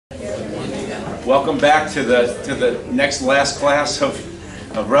Welcome back to the next last class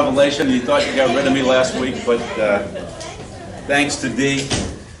of Revelation. You thought you got rid of me last week, but thanks to Dee,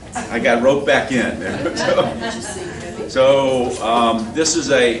 I got roped back in. So this is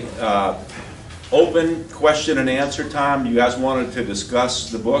a open question and answer time. You guys wanted to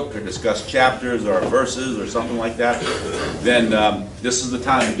discuss the book or discuss chapters or verses or something like that, then this is the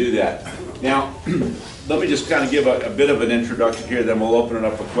time to do that. Now, let me just kind of give a bit of an introduction here, then we'll open it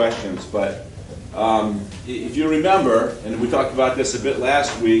up for questions. But if you remember, and we talked about this a bit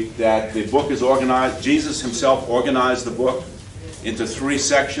last week, that the book is organized, Jesus himself organized the book into 3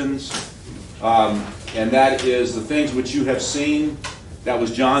 sections, and that is the things which you have seen. That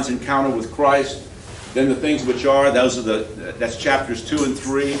was John's encounter with Christ. Then the things which are, that's chapters 2 and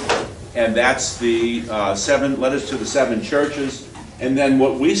 3, and that's the 7 letters to the 7 churches. And then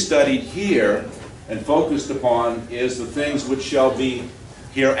what we studied here and focused upon is the things which shall be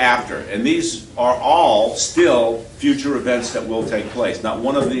hereafter. And these are all still future events that will take place. Not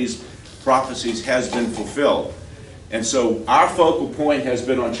one of these prophecies has been fulfilled. And so our focal point has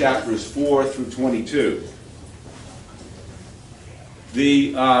been on chapters 4 through 22.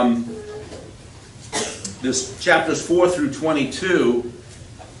 This chapters 4 through 22,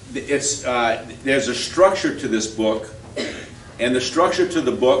 there's a structure to this book. And the structure to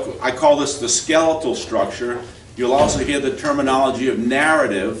the book, I call this the skeletal structure. You'll also hear the terminology of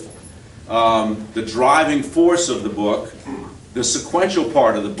narrative, the driving force of the book. The sequential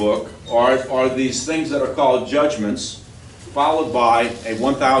part of the book are these things that are called judgments, followed by a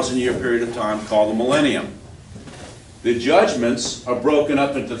 1,000-year period of time called the millennium. The judgments are broken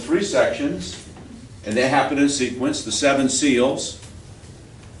up into 3 sections, and they happen in sequence: the 7 seals,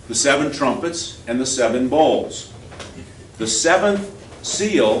 the 7 trumpets, and the 7 bowls. The 7th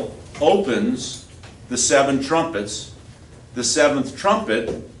seal opens the 7 trumpets. The 7th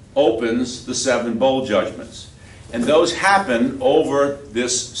trumpet opens the 7 bowl judgments. And those happen over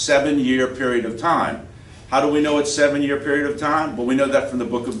this 7-year period of time. How do we know it's a 7-year period of time? Well, we know that from the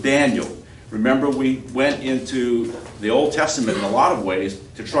book of Daniel. Remember, we went into the Old Testament in a lot of ways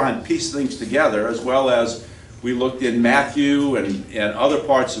to try and piece things together, as well as we looked in Matthew and other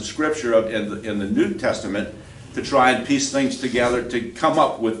parts of Scripture in the New Testament to try and piece things together to come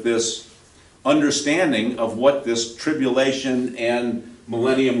up with this understanding of what this tribulation and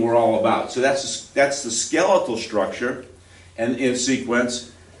millennium were all about. So that's the skeletal structure and in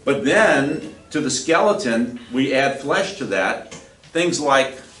sequence. But then to the skeleton, we add flesh to that. Things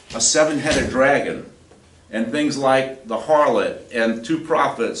like a 7-headed dragon, and things like the harlot, and 2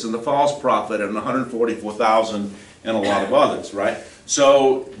 prophets, and the false prophet, and 144,000, and a lot of others, right?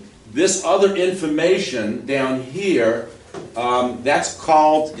 So this other information down here, that's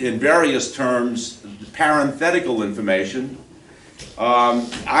called in various terms parenthetical information.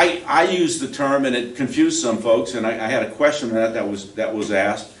 I use the term, and it confused some folks, and I had a question on that was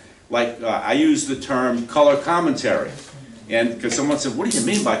asked. Like, I use the term color commentary. And because someone said, what do you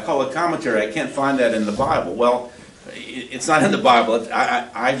mean by color commentary? I can't find that in the Bible. Well, it's not in the Bible.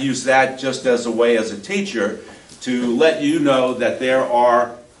 I use that just as a way as a teacher to let you know that there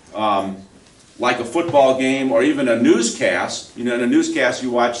are, like a football game or even a newscast. You know, in a newscast you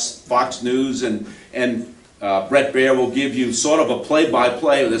watch Fox News and Brett Baer will give you sort of a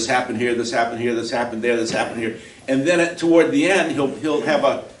play-by-play. This happened here, this happened here, this happened there, this happened here. And then toward the end, he'll have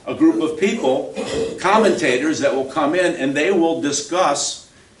a group of people, commentators, that will come in and they will discuss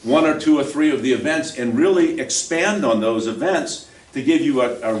 1 or 2 or 3 of the events and really expand on those events to give you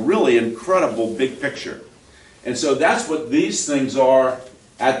a really incredible big picture. And so that's what these things are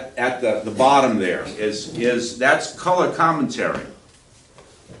at the bottom there, is that's color commentary.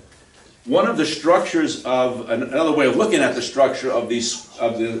 One of the structures of, another way of looking at the structure of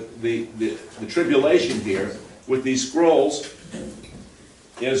the tribulation here with these scrolls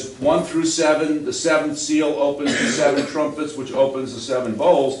is 1 through 7. The 7th seal opens the 7 trumpets, which opens the 7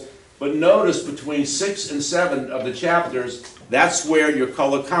 bowls. But notice between 6 and 7 of the chapters, that's where your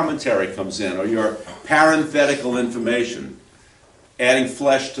color commentary comes in, or your parenthetical information, adding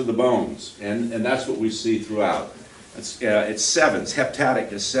flesh to the bones. And that's what we see throughout. It's 7. It's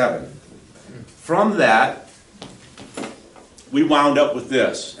heptatic is 7. From that, we wound up with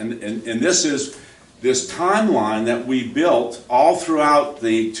this. And this is this timeline that we built all throughout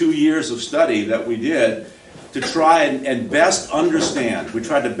the 2 years of study that we did to try and best understand. We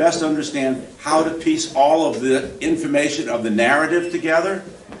tried to best understand how to piece all of the information of the narrative together.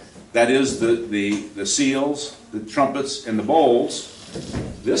 That is the seals, the trumpets, and the bowls.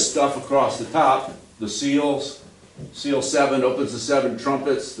 This stuff across the top, the seals, seal 7 opens the 7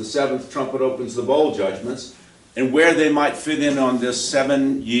 trumpets, the 7th trumpet opens the bowl judgments, and where they might fit in on this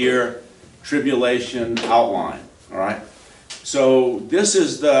 7-year tribulation outline. All right. So this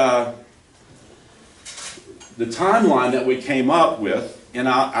is the timeline that we came up with, and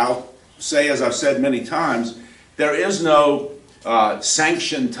I'll say, as I've said many times, there is no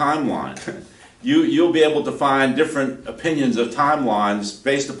sanctioned timeline. You'll be able to find different opinions of timelines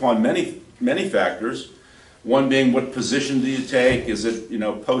based upon many factors. One being, what position do you take? Is it,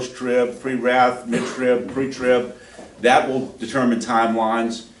 post-trib, pre-wrath, mid-trib, pre-trib? That will determine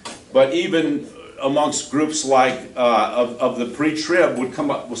timelines. But even amongst groups like of the pre-trib would come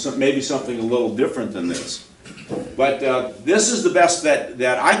up with maybe something a little different than this. But this is the best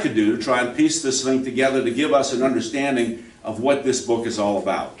that I could do to try and piece this thing together to give us an understanding of what this book is all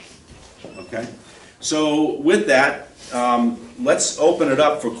about. Okay? So with that, let's open it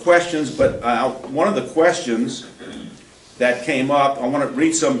up for questions. But one of the questions that came up, I want to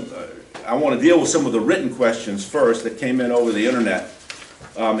read some. I want to deal with some of the written questions first that came in over the internet.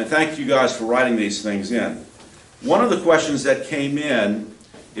 And thank you guys for writing these things in. One of the questions that came in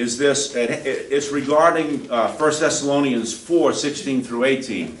is this. It's regarding 1 Thessalonians 4, 16 through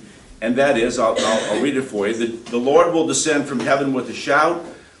 18. And that is, I'll read it for you. The Lord will descend from heaven with a shout,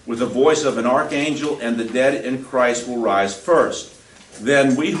 with the voice of an archangel, and the dead in Christ will rise first.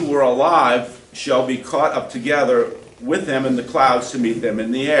 Then we who are alive shall be caught up together with them in the clouds to meet them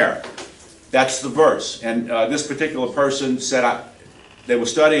in the air. That's the verse. And this particular person said they were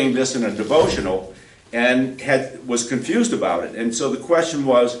studying this in a devotional and was confused about it. And so the question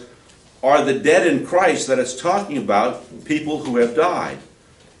was, are the dead in Christ that it's talking about people who have died?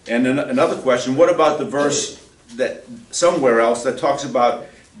 And another question, what about the verse that somewhere else that talks about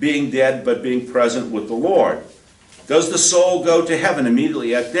being dead but being present with the Lord? Does the soul go to heaven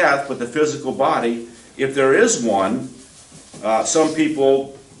immediately at death, but the physical body, if there is one, some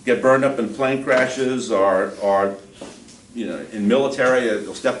people get burned up in plane crashes or in military,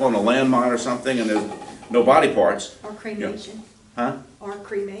 they'll step on a landmine or something and there's no body parts. Or cremation. Huh? Or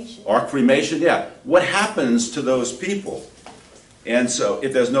cremation. Or cremation, yeah. What happens to those people? And so,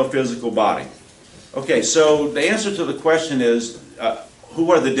 if there's no physical body. Okay, so the answer to the question is,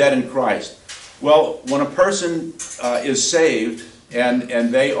 who are the dead in Christ? Well, when a person is saved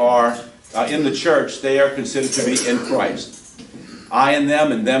and they are in the church, they are considered to be in Christ. I and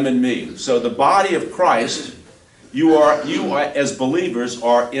them and me. So the body of Christ, you as believers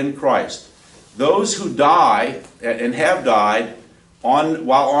are in Christ. Those who die and have died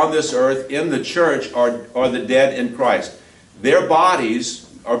while on this earth in the church are the dead in Christ. Their bodies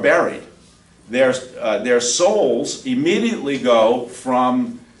are buried. Their souls immediately go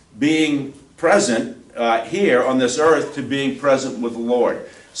from being present here on this earth to being present with the Lord.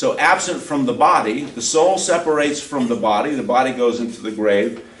 So absent from the body, the soul separates from the body goes into the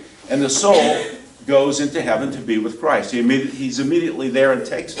grave, and the soul goes into heaven to be with Christ. He's immediately there and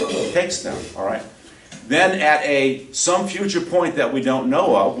takes them, all right? Then at some future point that we don't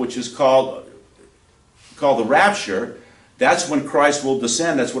know of, which is called the rapture, that's when Christ will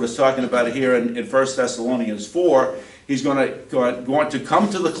descend. That's what it's talking about here in 1 Thessalonians 4. He's going to come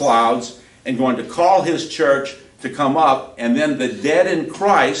to the clouds and going to call his church to come up, and then the dead in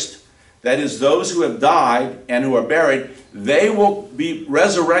Christ, that is those who have died and who are buried, they will be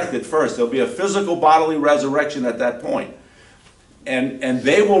resurrected first. There'll be a physical bodily resurrection at that point. And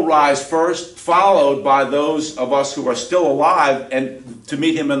they will rise first, followed by those of us who are still alive and to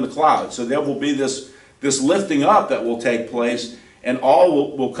meet him in the clouds. So there will be this lifting up that will take place, and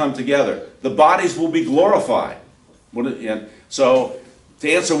all will come together. The bodies will be glorified. So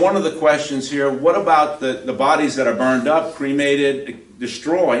to answer one of the questions here, what about the bodies that are burned up, cremated,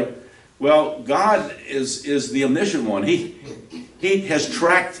 destroyed? Well, God is the omniscient one. He has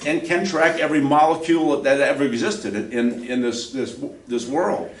tracked and can track every molecule that ever existed in this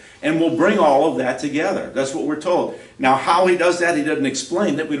world, and will bring all of that together. That's what we're told. Now, how he does that, he doesn't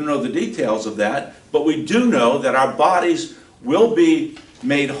explain it. We don't know the details of that, but we do know that our bodies will be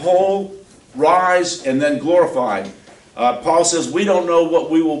made whole, rise, and then glorified. Paul says we don't know what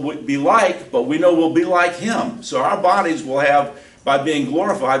we will be like, but we know we'll be like him. So our bodies will have, by being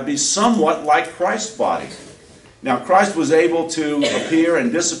glorified, be somewhat like Christ's body. Now, Christ was able to appear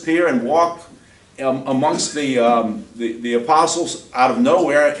and disappear and walk amongst the apostles out of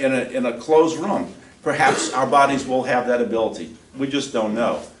nowhere in a closed room. Perhaps our bodies will have that ability. We just don't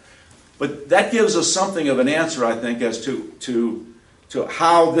know. But that gives us something of an answer, I think, as to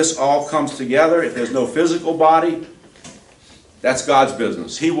how this all comes together. If there's no physical body, that's God's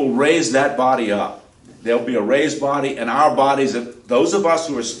business. He will raise that body up. There'll be a raised body, and our bodies, those of us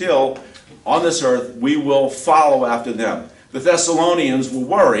who are still on this earth, we will follow after them. The Thessalonians were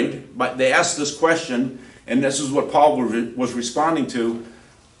worried, but they asked this question, and this is what Paul was responding to.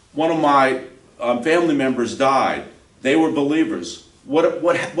 one of my family members died. They were believers. What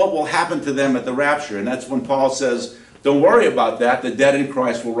will happen to them at the rapture? And that's when Paul says, don't worry about that. The dead in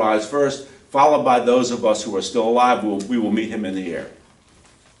Christ will rise first, followed by those of us who are still alive. We will meet him in the air.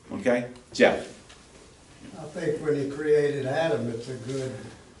 Okay? Jeff? I think when he created Adam, it's a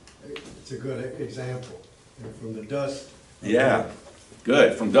good example. And from the dust. Yeah,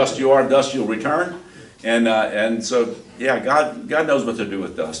 good. From dust you are, dust you'll return. And so, yeah, God knows what to do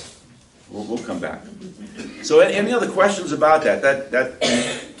with dust. We'll come back. So any other questions about that? That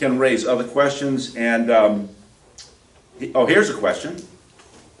can raise other questions. And, here's a question.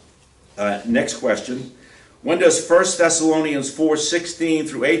 Next question. When does 1 Thessalonians 4:16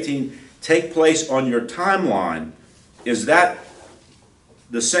 through 18 take place on your timeline? Is that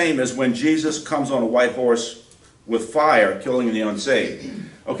the same as when Jesus comes on a white horse with fire, killing the unsaved?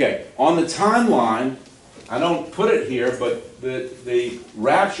 Okay, on the timeline, I don't put it here, but the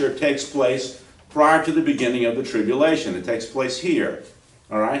rapture takes place prior to the beginning of the tribulation. It takes place here,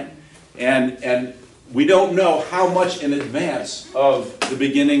 all right? And we don't know how much in advance of the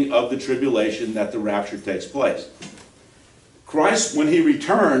beginning of the tribulation that the rapture takes place. Christ, when he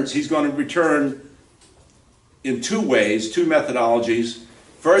returns, he's going to return in two ways, two methodologies.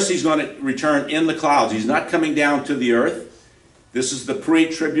 First, he's going to return in the clouds. He's not coming down to the earth. This is the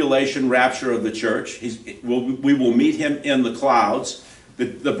pre-tribulation rapture of the church. We will meet him in the clouds.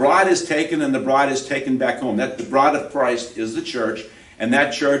 The bride is taken, and the bride is taken back home. The bride of Christ is the church, and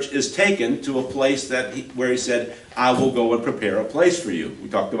that church is taken to a place where he said, I will go and prepare a place for you. We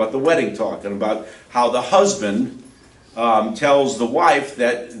talked about the wedding talk, and about how the husband tells the wife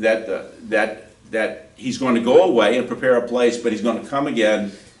that he's going to go away and prepare a place, but he's going to come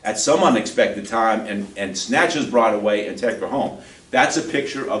again at some unexpected time and snatch his bride away and take her home. That's a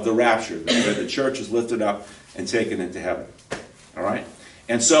picture of the rapture, where the church is lifted up and taken into heaven. All right?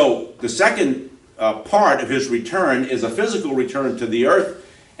 And so the second part of his return is a physical return to the earth,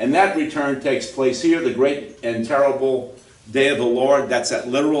 and that return takes place here, the great and terrible day of the Lord. That's that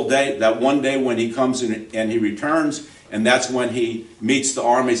literal day, that one day when he comes in and he returns, and that's when he meets the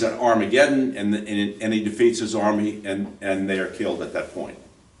armies at Armageddon, and he defeats his army, and they are killed at that point.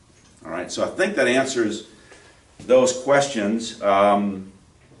 All right, so I think that answers those questions. One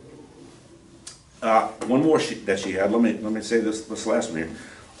more that she had. Let me say this last one here.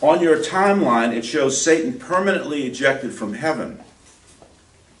 On your timeline, it shows Satan permanently ejected from heaven.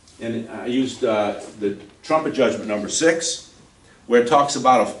 And I used the trumpet judgment number 6, where it talks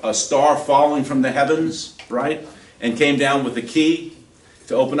about a star falling from the heavens, right? And came down with a key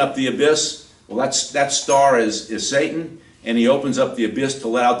to open up the abyss. Well, that star is Satan, and he opens up the abyss to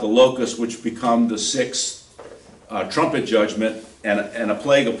let out the locusts, which become the 6th trumpet judgment and a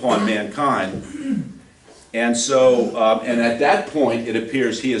plague upon mankind. And so, and at that point, it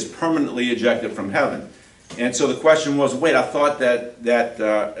appears he is permanently ejected from heaven. And so the question was, wait, I thought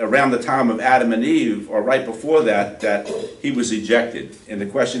that around the time of Adam and Eve, or right before that he was ejected. And the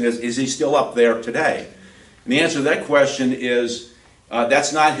question is he still up there today? And the answer to that question is,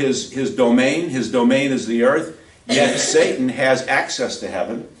 that's not his domain. His domain is the earth. Yet Satan has access to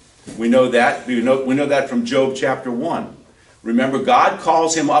heaven. We know that. We know that from Job chapter 1. Remember, God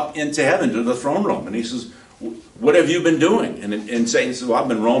calls him up into heaven, to the throne room. And he says, what have you been doing? And Satan says, well, I've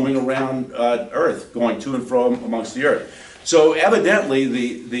been roaming around earth, going to and fro amongst the earth. So evidently,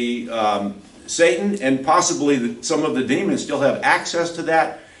 the Satan and possibly some of the demons still have access to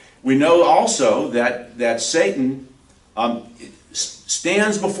that. We know also that Satan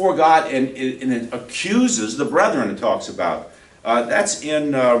stands before God and accuses the brethren, it talks about. That's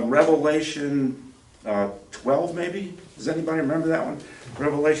in Revelation 12, maybe? Does anybody remember that one?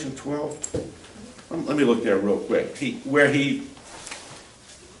 Revelation 12? Let me look there real quick. I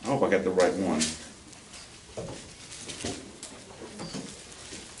hope I got the right one.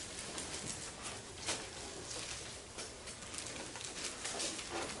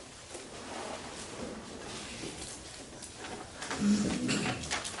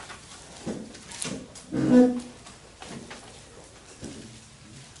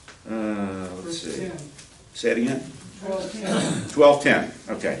 Let's see. Say it again? 12:10.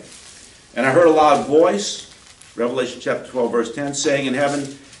 Okay. And I heard a loud voice, Revelation chapter 12, verse 10, saying in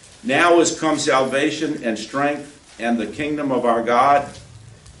heaven, now is come salvation and strength and the kingdom of our God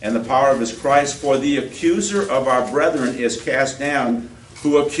and the power of his Christ. For the accuser of our brethren is cast down,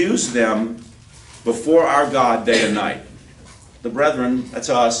 who accused them before our God day and night. The brethren, that's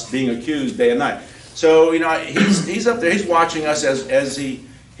us, being accused day and night. So, he's up there, he's watching us as he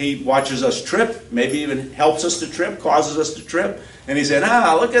watches us trip, maybe even helps us to trip, causes us to trip. And he said,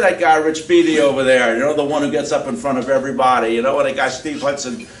 look at that guy Rich Beatty over there, the one who gets up in front of everybody, or that guy Steve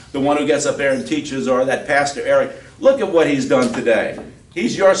Hudson, the one who gets up there and teaches, or that Pastor Eric. Look at what he's done today.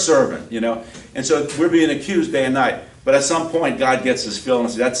 He's your servant, And so we're being accused day and night. But at some point, God gets his fill and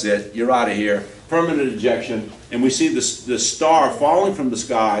says, that's it, you're out of here. Permanent ejection. And we see the star falling from the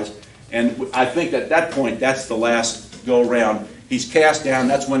skies. And I think at that point, that's the last go around. He's cast down.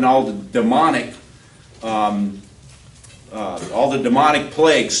 That's when all the demonic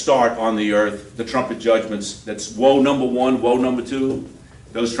plagues start on the earth, the trumpet judgments. That's woe number 1, woe number 2,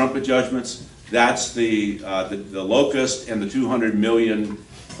 those trumpet judgments. That's the locust and the 200 million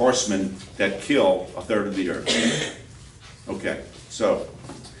horsemen that kill a third of the earth. Okay, so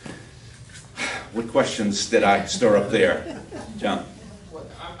what questions did I stir up there, John? Well,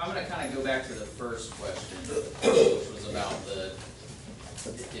 I'm going to kind of go back to the first question, which was about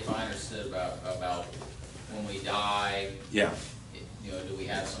if I understood about when we die. Yeah. Do we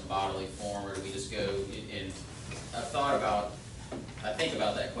have some bodily form, or do we just go? And I think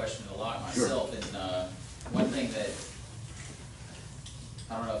about that question a lot myself. Sure. And one thing that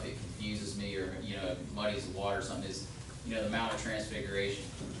I don't know if it confuses me or muddies the water or something is the Mount of Transfiguration.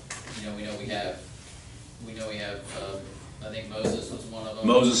 We know we have. I think Moses was one of them.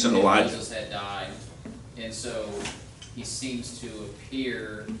 Moses and Elijah. Moses had died, and so he seems to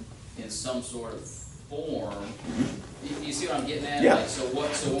appear in some sort of form. You see what I'm getting at? Yeah. Like, so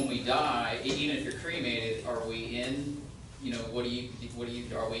when we die, even if you're cremated, are we in?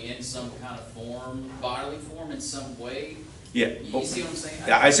 Are we in some kind of form, bodily form, in some way? Yeah. You see what I'm saying?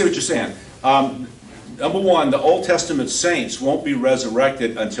 Yeah, I see what you're saying. Number one, the Old Testament saints won't be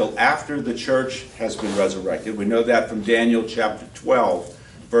resurrected until after the church has been resurrected. We know that from Daniel chapter 12,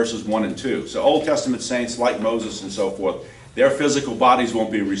 verses 1 and 2. So Old Testament saints like Moses and so forth, their physical bodies won't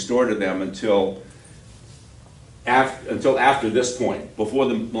be restored to them until after this point, before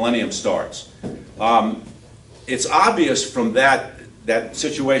the millennium starts. It's obvious from that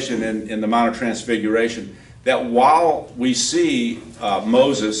situation in the Mount of Transfiguration that while we see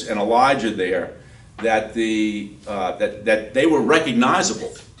Moses and Elijah there, that they were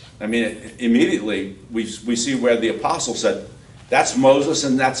recognizable. I mean, immediately we see where the apostle said, "That's Moses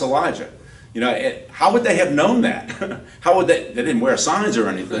and that's Elijah." How would they have known that? How would they didn't wear signs or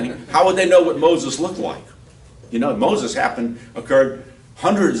anything. How would they know what Moses looked like? Moses occurred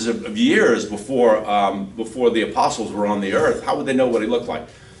hundreds of years before the apostles were on the earth. How would they know what he looked like?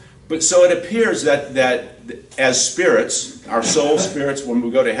 But so it appears that as spirits, our soul spirits, when we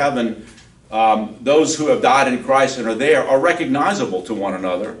go to heaven, those who have died in Christ and are there are recognizable to one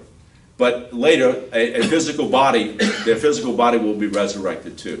another. But later, their physical body will be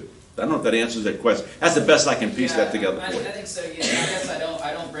resurrected too. I don't know if that answers that question. That's the best I can piece that together for you. I think so. Yeah, I guess I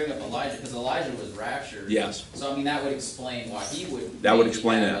don't bring up Elijah because Elijah was raptured. Yes. So that would explain why he would. That would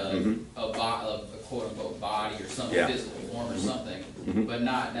explain have that. A quote unquote body or some physical form or something, but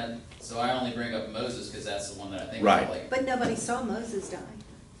not. So I only bring up Moses because that's the one that I think. Right. About, But nobody saw Moses die.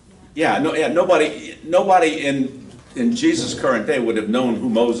 Nobody in Jesus' current day would have known who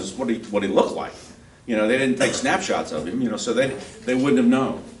Moses, what he looked like. They didn't take snapshots of him, so they wouldn't have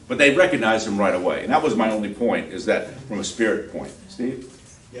known. But they recognized him right away. And that was my only point, is that from a spirit point. Steve?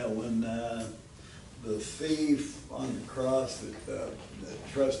 Yeah, when the thief on the cross that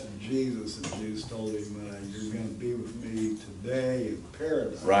trusted Jesus, and Jesus told him, "You're going to be with me today in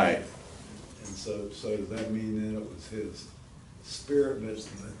paradise." Right. And so does that mean that it was his spirit, but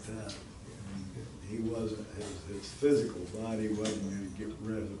he wasn't, his physical body wasn't going to get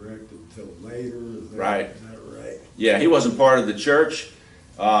resurrected until later? Right. Is that right? Yeah, he wasn't part of the church.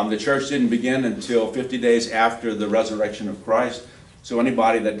 The church didn't begin until 50 days after the resurrection of Christ. So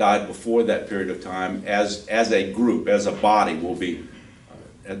anybody that died before that period of time, as a group, as a body, will be,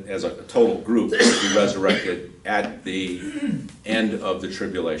 as a total group, will be resurrected at the end of the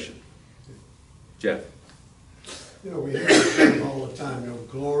tribulation. Jeff? We hear this thing all the time,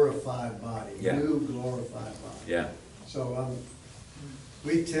 glorified body, Yeah. new glorified body. Yeah. So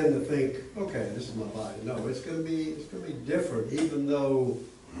we tend to think, okay, this is my body. No, it's going to be different, even though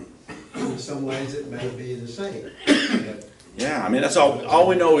in some ways it may be the same. But Yeah, that's all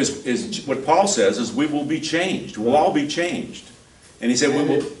we know is what Paul says is we will be changed. We'll all be changed. And he said we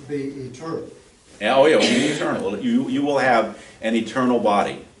will be eternal. Oh yeah, it will be eternal. You will have an eternal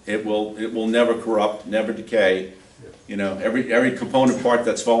body. It will never corrupt, never decay. Every component part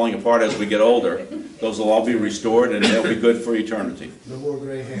that's falling apart as we get older, those will all be restored and they'll be good for eternity. No more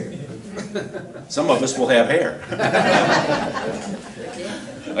gray hair. Some of us will have hair.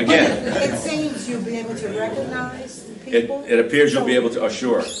 Again. It seems you'll be able to recognize people. It appears you'll be able to. Oh,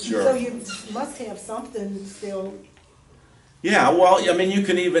 sure. So you must have something still Yeah, well, I mean, you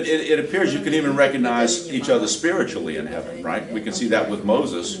can even, it appears you can even recognize each other spiritually in heaven, right? We can see that with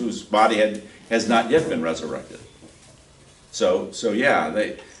Moses, whose body has not yet been resurrected. So yeah,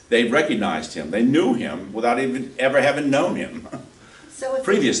 they recognized him. They knew him without even ever having known him So if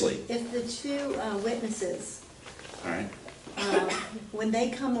previously. If the two witnesses, All right. when they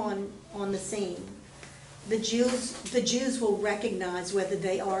come on the scene, the Jews will recognize whether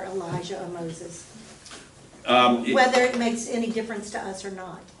they are Elijah or Moses, whether it makes any difference to us or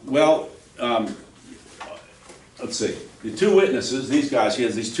not. Well, let's see. The two witnesses, these guys, he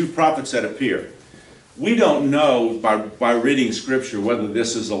has these two prophets that appear. We don't know by reading Scripture whether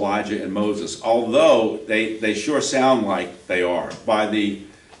this is Elijah and Moses, although they sure sound like they are by the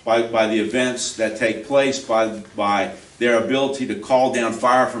events that take place, by their ability to call down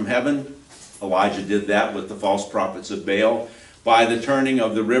fire from heaven. Elijah did that with the false prophets of Baal. By the turning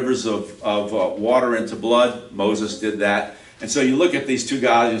of the rivers of water into blood, Moses did that. And so you look at these two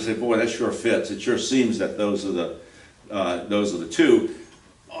guys and you say, boy, that sure fits. It sure seems that those are the two.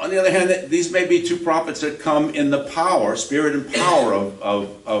 On the other hand, these may be two prophets that come in the power, spirit and power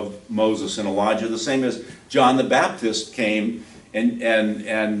of Moses and Elijah, the same as John the Baptist came, and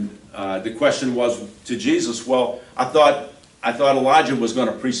the question was to Jesus, well, I thought Elijah was going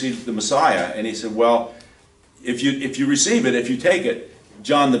to precede the Messiah, and he said, well, if you receive it, if you take it,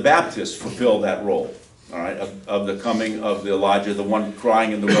 John the Baptist fulfilled that role, all right, of the coming of the Elijah, the one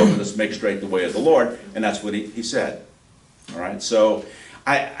crying in the wilderness, make straight the way of the Lord, and that's what he said, all right, so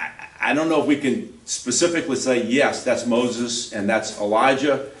I don't know if we can specifically say, yes, that's Moses and that's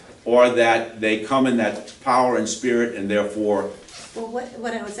Elijah, or that they come in that power and spirit and therefore... Well,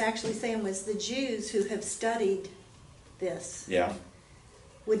 what I was actually saying was the Jews who have studied this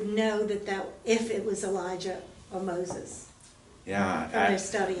would know that if it was Elijah or Moses. Yeah, from their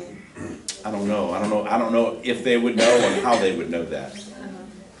studying. I don't know if they would know and how they would know that.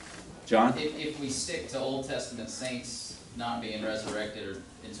 John? If we stick to Old Testament saints not being resurrected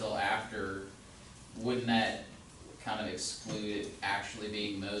until after, wouldn't that kind of exclude it actually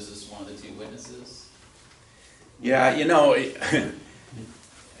being Moses, one of the two witnesses? Yeah, you know,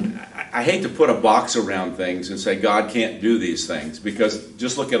 I hate to put a box around things and say God can't do these things, because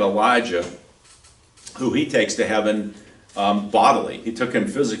just look at Elijah, who he takes to heaven bodily. He took him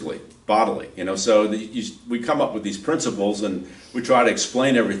physically, bodily. You know, so we come up with these principles and we try to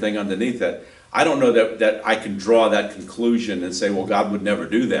explain everything underneath that. I don't know that I can draw that conclusion and say, well, God would never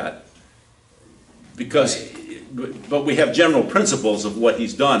do that. But we have general principles of what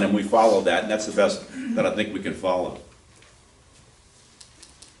he's done, and we follow that, and that's the best that I think we can follow.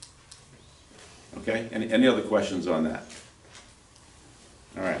 Okay, any other questions on that?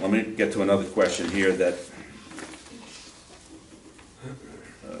 All right, let me get to another question here that...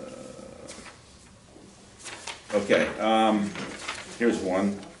 here's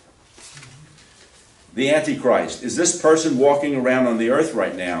one. The Antichrist. Is this person walking around on the earth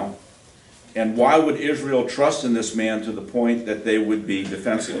right now? And why would Israel trust in this man to the point that they would be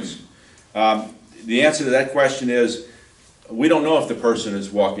defenseless? The answer to that question is, we don't know if the person is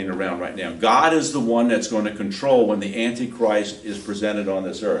walking around right now. God is the one that's going to control when the Antichrist is presented on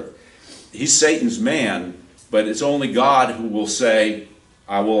this earth. He's Satan's man, but it's only God who will say,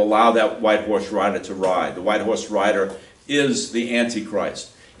 I will allow that white horse rider to ride. The white horse rider is the Antichrist.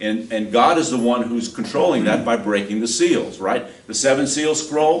 And God is the one who's controlling that by breaking the seals, right? The 7-seal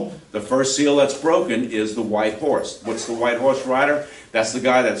scroll, the first seal that's broken is the white horse. What's the white horse rider? That's the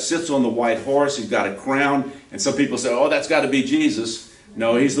guy that sits on the white horse. He's got a crown. And some people say, oh, that's got to be Jesus.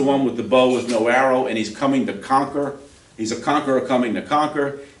 No, he's the one with the bow with no arrow, and he's coming to conquer. He's a conqueror coming to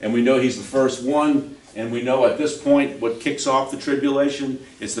conquer. And we know he's the first one. And we know at this point what kicks off the tribulation.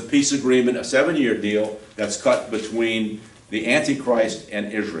 It's the peace agreement, a 7-year deal that's cut between the Antichrist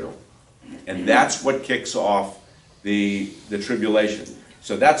and Israel. And that's what kicks off the tribulation.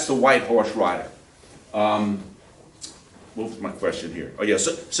 So that's the white horse rider. What was my question here? Oh, yes.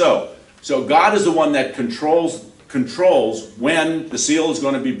 Yeah, so God is the one that controls when the seal is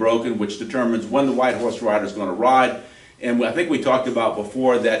going to be broken, which determines when the white horse rider is going to ride. And I think we talked about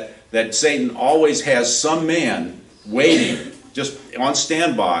before that Satan always has some man waiting, just on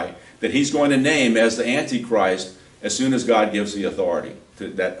standby, that he's going to name as the Antichrist as soon as God gives the authority.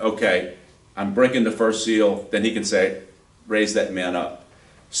 Okay, I'm breaking the first seal, then he can say, raise that man up.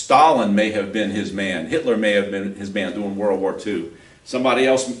 Stalin may have been his man. Hitler may have been his man during World War II. Somebody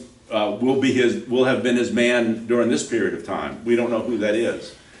else will have been his man during this period of time. We don't know who that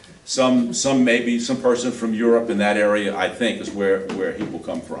is. Some person from Europe in that area, I think, is where he will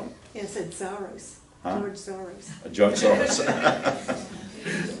come from. Yes, it's Soros. Huh? George Soros. George Soros.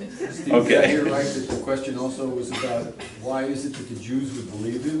 Steve, did I Okay. hear right that the question also was about why is it that the Jews would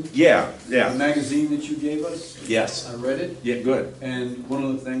believe him? Yeah, The yeah, magazine that you gave us? yes. I read it, Yeah, good. and one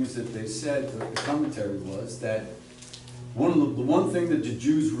of the things that they said, the commentary was that the one thing that the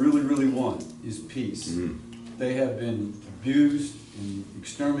Jews really, really want is peace. They have been abused and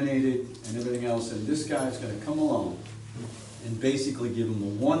exterminated and everything else, and this guy is gonna come along and basically give them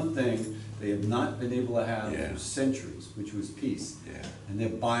the one thing they have not been able to have Yeah. for centuries, which was peace. Yeah. And they're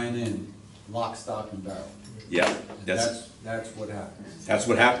buying in lock, stock, and barrel. Yeah, And that's what happens. That's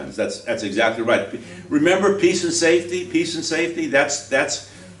what happens. That's exactly right. Remember peace and safety? Peace and safety? That's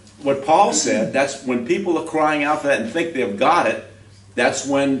what Paul said. That's when people are crying out for that and think they've got it, that's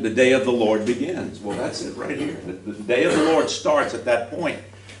when the day of the Lord begins. Well, that's it right here. The day of the Lord starts at that point.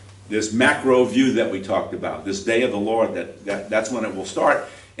 This macro view that we talked about, this day of the Lord, that's when it will start,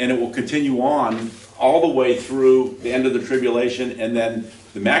 and it will continue on all the way through the end of the tribulation, and then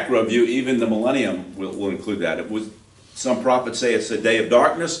the macro view, even the millennium will include that. It was, some prophets say it's a day of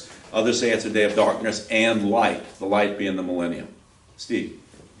darkness, others say it's a day of darkness and light, the light being the millennium. Steve?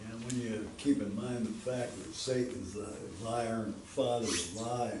 And when you keep in mind the fact that Satan's a liar and father of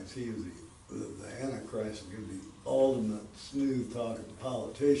lies, he is the Antichrist, is going to be ultimate smooth-talking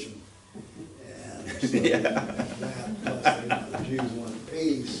politician. And so that, plus the Jews want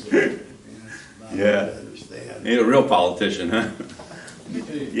peace, and it's not Yeah. hard to understand. You're a real politician, huh?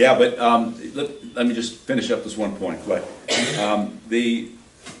 Yeah, but let me just finish up this one point. But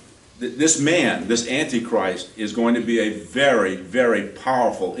this man, this Antichrist, is going to be a very, very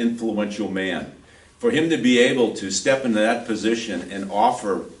powerful, influential man. For him to be able to step into that position and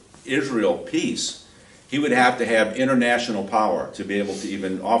offer Israel peace, he would have to have international power to be able to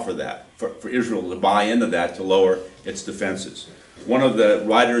even offer that, for Israel to buy into that, to lower its defenses. One of the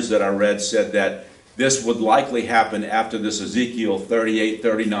writers that I read said that this would likely happen after this Ezekiel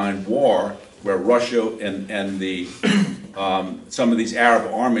 38-39 war, where Russia and the some of these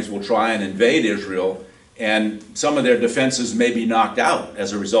Arab armies will try and invade Israel, and some of their defenses may be knocked out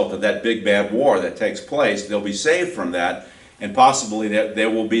as a result of that big bad war that takes place. They'll be saved from that, and possibly they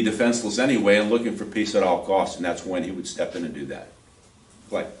will be defenseless anyway and looking for peace at all costs, and that's when he would step in and do that.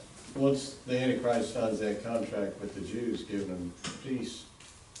 Clay? Once the Antichrist signs that contract with the Jews, giving them peace,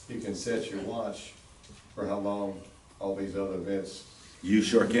 you can set your watch for how long all these other events. You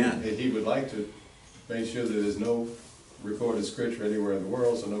sure can. And he would like to make sure that there's no recorded scripture anywhere in the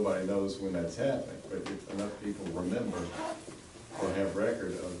world, so nobody knows when that's happening. But if enough people remember or have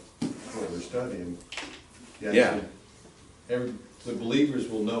record of what we're studying, Yeah. the believers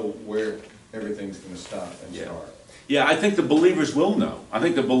will know where everything's going to stop and Yeah. start. Yeah, I think the believers will know. I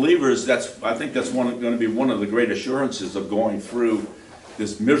think the believers, I think that's going to be one of the great assurances of going through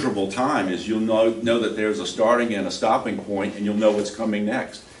this miserable time, is you'll know that there's a starting and a stopping point, and you'll know what's coming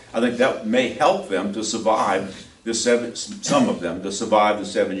next. I think that may help them to survive some of them to survive the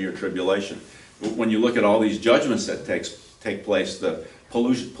 7-year tribulation. When you look at all these judgments that take place, the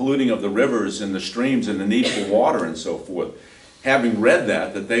polluting of the rivers and the streams and the need for water and so forth, having read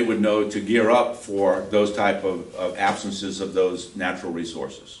that they would know to gear up for those type of absences of those natural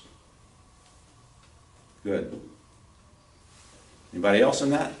resources. Good. Anybody else on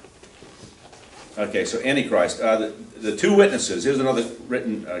that? Okay, so Antichrist. The two witnesses. Here's another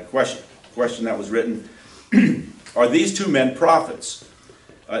written question that was written. Are these two men prophets?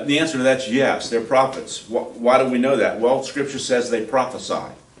 The answer to that's yes, they're prophets. Why do we know that? Well, Scripture says they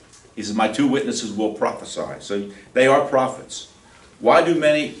prophesy. He says, my two witnesses will prophesy. So they are prophets. Why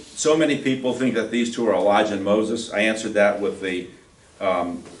do so many people think that these two are Elijah and Moses? I answered that with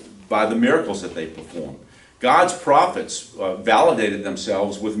by the miracles that they performed. God's prophets validated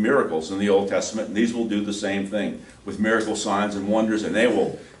themselves with miracles in the Old Testament, and these will do the same thing with miracle signs and wonders, and they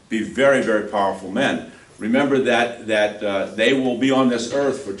will be very, very powerful men. Remember that they will be on this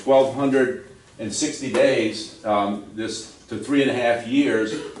earth for 1,260 days, to 3.5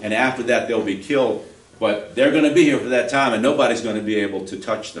 years, and after that they'll be killed. But they're going to be here for that time, and nobody's going to be able to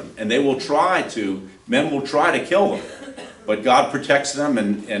touch them. And men will try to kill them, but God protects them,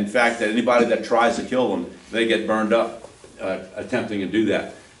 and in fact, that anybody that tries to kill them, they get burned up attempting to do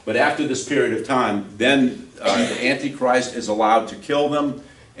that. But after this period of time, then the Antichrist is allowed to kill them,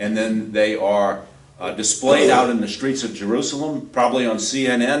 and then they are displayed out in the streets of Jerusalem, probably on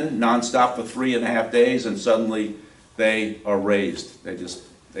CNN, nonstop for 3.5 days, and suddenly they are raised.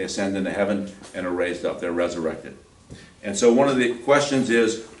 They ascend into heaven and are raised up. They're resurrected. And so one of the questions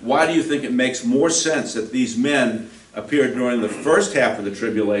is, why do you think it makes more sense that these men appeared during the first half of the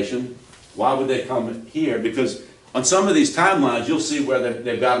tribulation? Why would they come here? Because on some of these timelines, you'll see where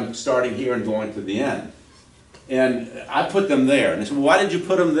they've got them starting here and going to the end. And I put them there. And they said, well, why did you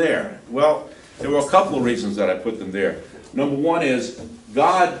put them there? Well, there were a couple of reasons that I put them there. Number one is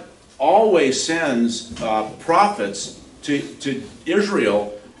God always sends prophets to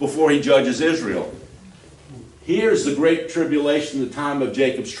Israel before he judges Israel. Here's the great tribulation, the time of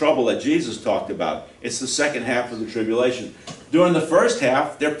Jacob's trouble that Jesus talked about. It's the second half of the tribulation. During the first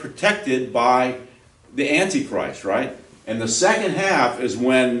half, they're protected by the Antichrist, right? And the second half is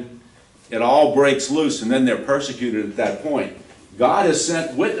when it all breaks loose, and then they're persecuted at that point. God has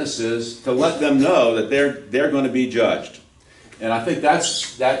sent witnesses to let them know that they're going to be judged. And I think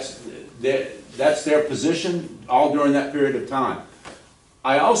that's their position all during that period of time.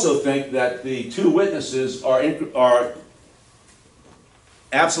 I also think that the two witnesses are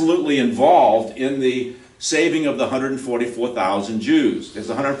absolutely involved in the saving of the 144,000 Jews. There's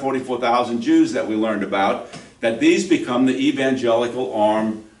 144,000 Jews that we learned about, that these become the evangelical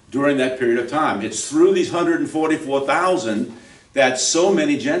arm during that period of time. It's through these 144,000 that so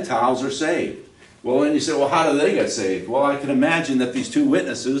many Gentiles are saved. Well, then you say, well, how do they get saved? Well, I can imagine that these two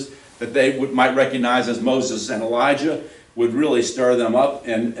witnesses that they might recognize as Moses and Elijah would really stir them up,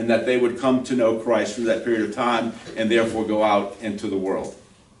 and that they would come to know Christ through that period of time and therefore go out into the world.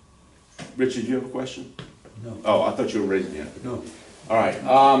 Richard, you have a question? No. Oh, I thought you were raising your hand. No. All right.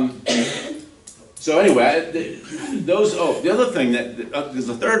 So anyway, the other thing there's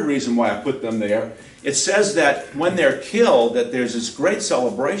a third reason why I put them there. It says that when they're killed, that there's this great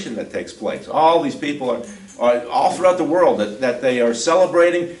celebration that takes place. All these people are all throughout the world that they are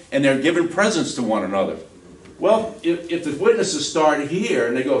celebrating, and they're giving presents to one another. Well, if the witnesses start here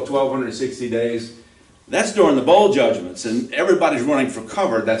and they go 1,260 days, that's during the bowl judgments, and everybody's running for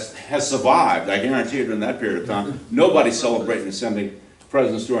cover that has survived. I guarantee you during that period of time, nobody's celebrating and sending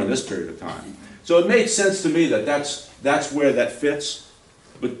presents during this period of time. So it made sense to me that that's where that fits,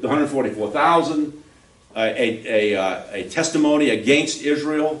 with the 144,000, a testimony against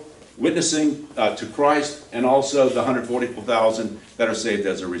Israel, witnessing to Christ, and also the 144,000 that are saved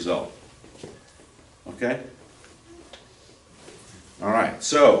as a result. Okay? All right,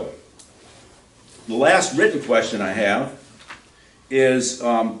 so the last written question I have is,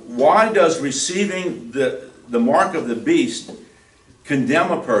 why does receiving the mark of the beast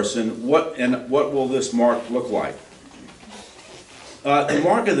condemn a person? What will this mark look like? The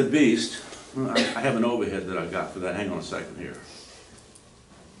mark of the beast, I have an overhead that I got for that. Hang on a second here.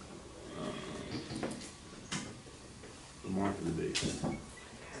 The mark of the beast.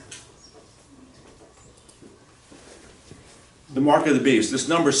 The mark of the beast, this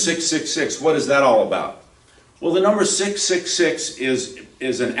number 666, what is that all about? Well, the number 666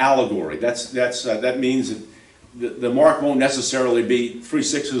 is an allegory. That means that the mark won't necessarily be 3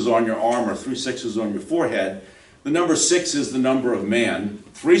 6s on your arm or 3 6s on your forehead. The number 6 is the number of man.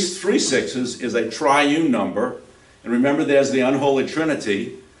 3 6s is a triune number. And remember, there's the unholy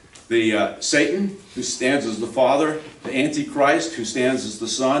trinity. The Satan, who stands as the Father, the Antichrist, who stands as the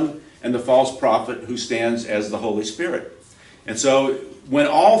Son, and the false prophet, who stands as the Holy Spirit. And so when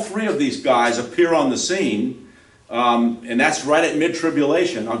all three of these guys appear on the scene, and that's right at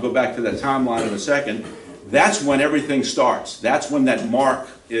mid-tribulation, I'll go back to that timeline in a second, that's when everything starts. That's when that mark,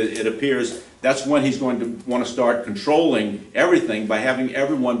 it appears, that's when he's going to want to start controlling everything by having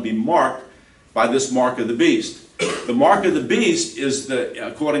everyone be marked by this mark of the beast. The mark of the beast is,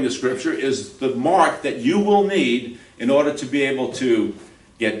 according to Scripture, is the mark that you will need in order to be able to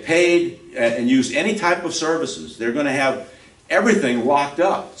get paid and use any type of services. They're going to have everything locked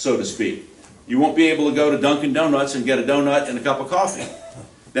up, so to speak. You won't be able to go to Dunkin' Donuts and get a donut and a cup of coffee.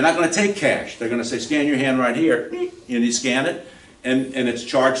 They're not going to take cash. They're going to say, scan your hand right here, and you scan it, and it's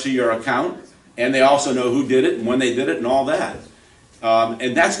charged to your account, and they also know who did it and when they did it and all that.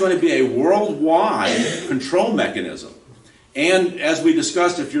 And that's going to be a worldwide control mechanism. And as we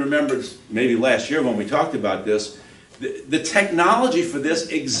discussed, if you remember, maybe last year when we talked about this, the technology for this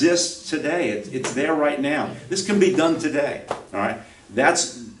exists today. It's there right now. This can be done today. All right,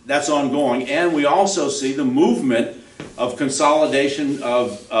 that's ongoing, and we also see the movement of consolidation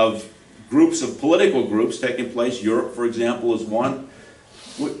of groups, of political groups taking place. Europe, for example, is one.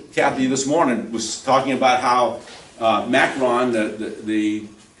 Kathy this morning was talking about how Macron, the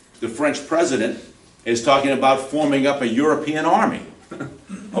French president, is talking about forming up a European army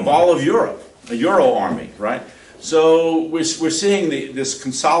of all of Europe, a Euro army, right? So we're seeing this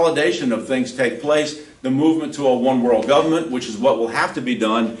consolidation of things take place, the movement to a one world government, which is what will have to be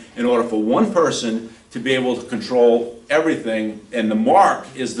done in order for one person to be able to control everything, and the mark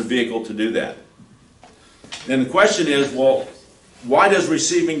is the vehicle to do that. Then the question is, well, why does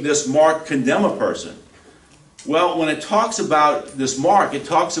receiving this mark condemn a person? Well, when it talks about this mark, it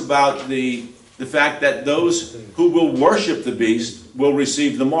talks about the the fact that those who will worship the beast will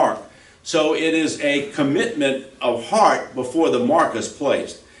receive the mark. So it is a commitment of heart before the mark is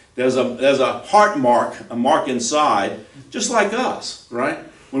placed. There's a heart mark, a mark inside, just like us, right?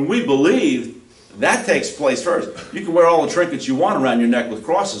 When we believe, that takes place first. You can wear all the trinkets you want around your neck with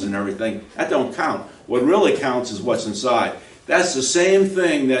crosses and everything. That don't count. What really counts is what's inside. That's the same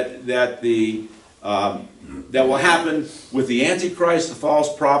thing that will happen with the Antichrist, the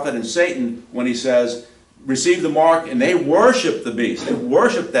false prophet, and Satan when he says, receive the mark, and they worship the beast. They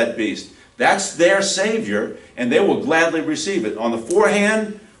worship that beast. That's their Savior, and they will gladly receive it on the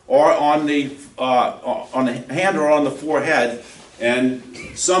forehand or on the hand or on the forehead. And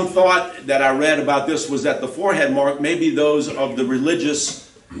some thought that I read about this was that the forehead mark may be those of the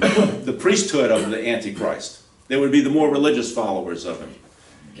religious, the priesthood of the Antichrist. They would be the more religious followers of him.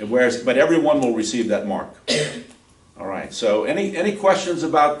 But everyone will receive that mark. All right. So any questions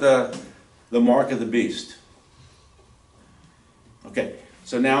about the mark of the beast? Okay.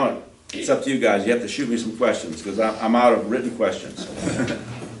 So now it's up to you guys. You have to shoot me some questions because I'm out of written questions.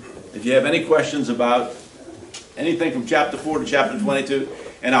 If you have any questions about anything from chapter 4 to chapter 22,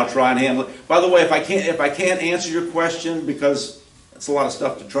 and I'll try and handle it. By the way, if I can't answer your question because it's a lot of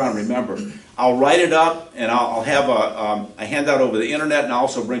stuff to try and remember, I'll write it up and I'll have a handout over the internet, and I'll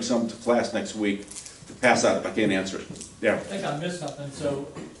also bring some to class next week to pass out if I can't answer it. There. I think I missed something. So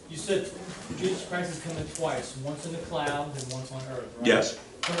you said Jesus Christ is coming twice, once in the clouds and once on earth, right? Yes.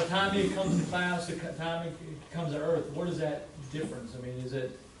 From the time he comes in the clouds to the time he comes to earth, what is that difference? I mean, is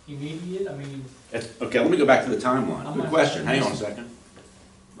it immediate? I mean... Okay, let me go back to the timeline. Good question. Hang on a second.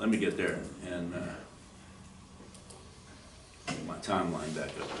 Let me get there and get my timeline back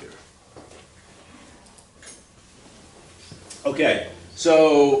up here. Okay,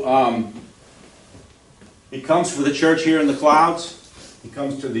 so he comes for the church here in the clouds. He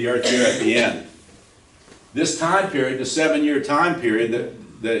comes to the earth here at the end. This time period, the 7-year time period,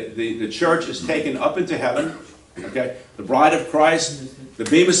 the church is taken up into heaven. Okay, the bride of Christ, the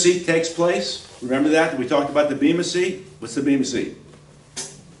Bema seat takes place. Remember that? We talked about the Bema seat. What's the Bema seat?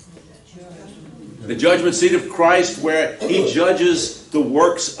 The judgment seat of Christ, where he judges the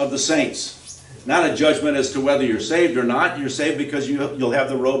works of the saints. Not a judgment as to whether you're saved or not. You're saved because you'll have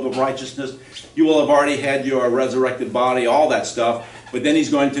the robe of righteousness. You will have already had your resurrected body, all that stuff. But then he's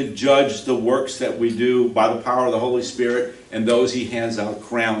going to judge the works that we do by the power of the Holy Spirit, and those he hands out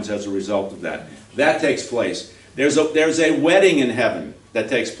crowns as a result of that. That takes place. There's a wedding in heaven that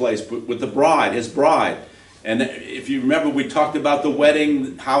takes place with the bride, his bride. And if you remember, we talked about the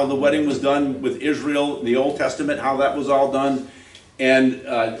wedding, how the wedding was done with Israel in the Old Testament, how that was all done. And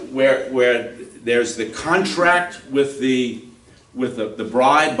where there's the contract with the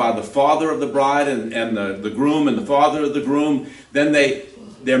bride by the father of the bride and the groom and the father of the groom. Then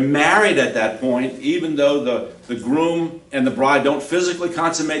they're married at that point, even though the groom and the bride don't physically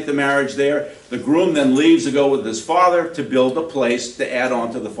consummate the marriage there. The groom then leaves to go with his father to build a place to add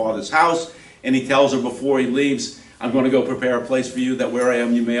on to the father's house. And he tells her before he leaves, I'm going to go prepare a place for you, that where I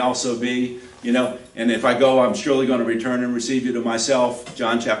am you may also be. You know, and if I go, I'm surely going to return and receive you to myself.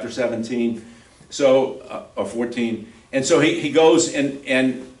 John chapter 17, so or 14. And so he goes and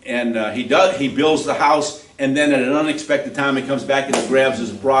he builds the house, and then at an unexpected time he comes back and he grabs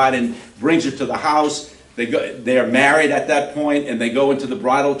his bride and brings her to the house. They're married at that point, and they go into the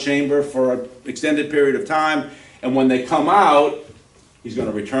bridal chamber for an extended period of time. And when they come out, he's going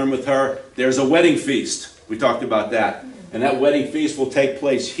to return with her. There's a wedding feast. We talked about that. And that wedding feast will take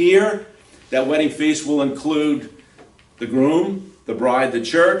place here. That wedding feast will include the groom, the bride, the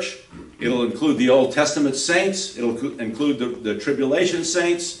church. It'll include the Old Testament saints. It'll include the tribulation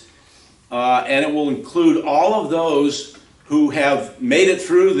saints. And it will include all of those who have made it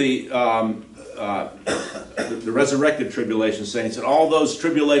through the resurrected tribulation saints, and all those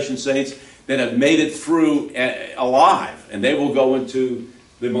tribulation saints that have made it through alive. And they will go into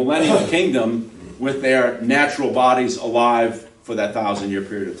the millennial kingdom with their natural bodies alive for that 1,000-year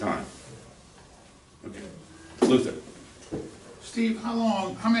period of time. Okay. Luther. Steve,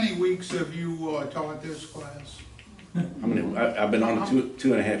 how many weeks have you taught this class? I've been on it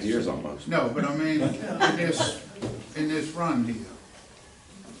 2.5 years almost. No, but I mean, in this run here.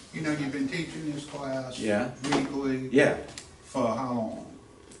 You know, you've been teaching this class weekly. Yeah. For how long?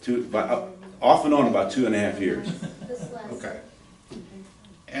 Off and on about 2.5 years. Okay.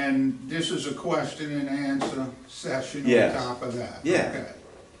 And this is a question and answer session on top of that. Yeah. Okay.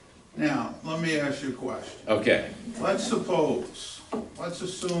 Now, let me ask you a question. Okay. Let's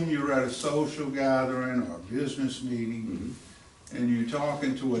assume you're at a social gathering or a business meeting, and you're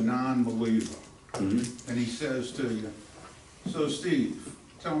talking to a non-believer, and he says to you, so Steve,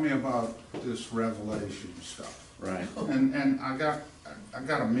 tell me about this Revelation stuff. Right. And I got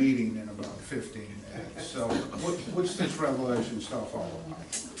a meeting in about 15 minutes, so what's this Revelation stuff all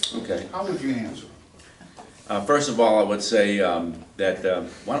about? Okay. How would you answer? First of all, I would say that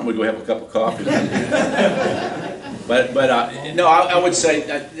why don't we go have a cup of coffee? but no, I would say,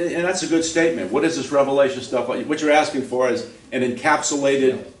 and that's a good statement. What is this Revelation stuff? What you're asking for is an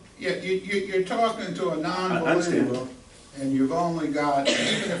encapsulated. Yeah, you're talking to a non-believer, and you've only got,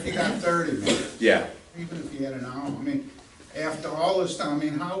 even if you got 30 minutes. Yeah. Even if you had an hour, I mean, after all this time, I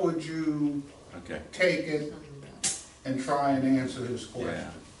mean, how would you take it and try and answer his question? Yeah.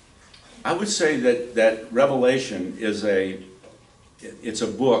 I would say that Revelation is it's a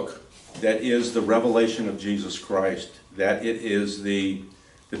book that is the revelation of Jesus Christ, that it is the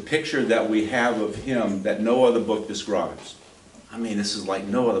picture that we have of him that no other book describes. I mean, this is like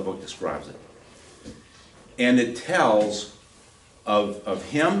no other book describes it. And it tells of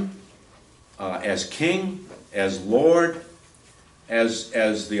him as king, as Lord,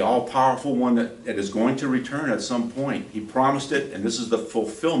 as the all-powerful one that is going to return at some point. He promised it, and this is the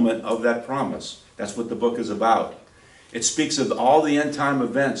fulfillment of that promise. That's what the book is about. It speaks of all the end-time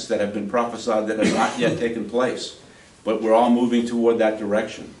events that have been prophesied that have not yet taken place. But we're all moving toward that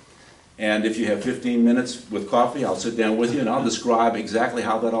direction. And if you have 15 minutes with coffee, I'll sit down with you and I'll describe exactly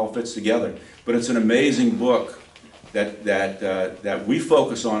how that all fits together. But it's an amazing book that we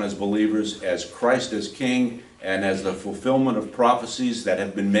focus on as believers, as Christ as King, and as the fulfillment of prophecies that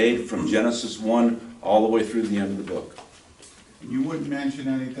have been made from Genesis 1 all the way through the end of the book. You wouldn't mention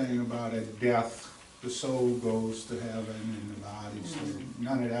anything about a death, the soul goes to heaven and the body's there.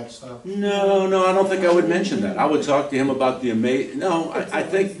 None of that stuff? No, I don't think I would mention that. I would talk to him about the amazing. No, I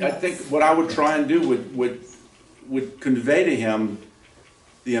think what I would try and do would convey to him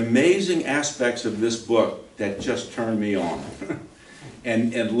the amazing aspects of this book that just turned me on.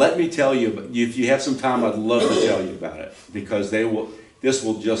 And let me tell you, if you have some time, I'd love to tell you about it, because this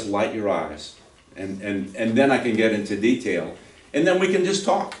will just light your eyes. And then I can get into detail. And then we can just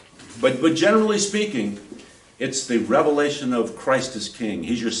talk. But generally speaking, it's the revelation of Christ as King.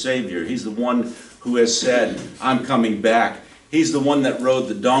 He's your Savior. He's the one who has said, I'm coming back. He's the one that rode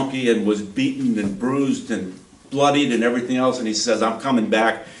the donkey and was beaten and bruised and bloodied and everything else. And he says, I'm coming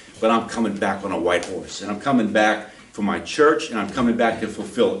back, but I'm coming back on a white horse. And I'm coming back for my church, and I'm coming back to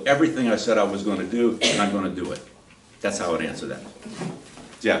fulfill everything I said I was going to do, and I'm going to do it. That's how I would answer that.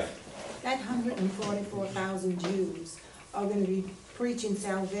 Jeff? That 144,000 Jews are going to be preaching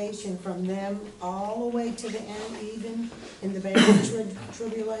salvation from them all the way to the end, even in the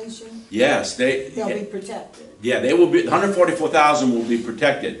tribulation? Yes. They'll be protected. Yeah, they will be. 144,000 will be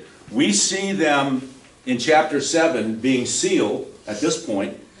protected. We see them in chapter 7 being sealed at this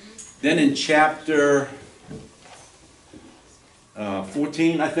point. Then in chapter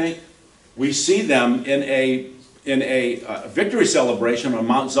 14, I think, we see them in a victory celebration on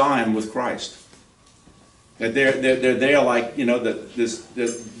Mount Zion with Christ. That they're there, like, you know,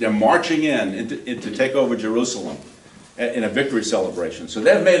 they're marching in to take over Jerusalem in a victory celebration. So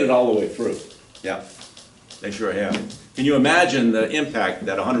they've made it all the way through. Yeah, they sure have. Can you imagine the impact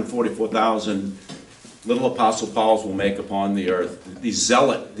that 144,000 little Apostle Pauls will make upon the earth? These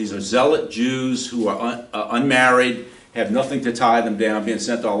are zealot Jews who are unmarried, have nothing to tie them down, being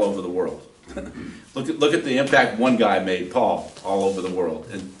sent all over the world. Look at the impact one guy made, Paul, all over the world.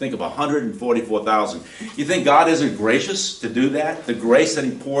 And think of 144,000. You think God isn't gracious to do that? The grace that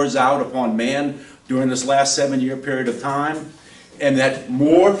he pours out upon man during this last 7-year period of time? And that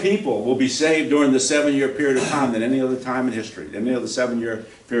more people will be saved during the 7-year period of time than any other time in history, any other 7-year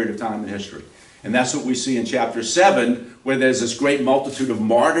period of time in history. And that's what we see in chapter 7, where there's this great multitude of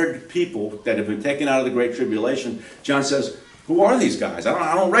martyred people that have been taken out of the Great Tribulation. John says, who are these guys?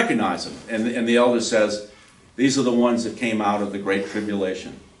 I don't recognize them. And the elder says, these are the ones that came out of the Great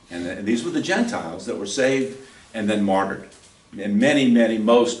Tribulation. And these were the Gentiles that were saved and then martyred. And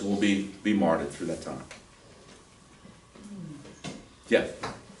most will be martyred through that time. Yeah.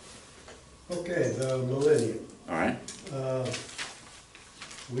 Okay, the millennium. All right.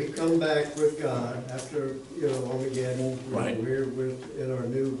 We come back with God after, Armageddon. Right. We're in our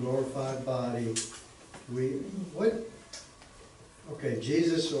new glorified body.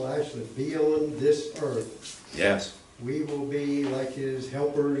 Jesus will actually be on this earth. Yes. We will be like his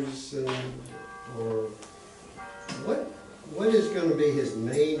helpers, or what is going to be his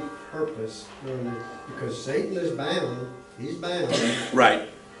main purpose? Because Satan is bound. He's bound. Right.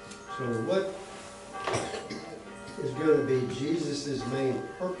 So what is going to be Jesus' main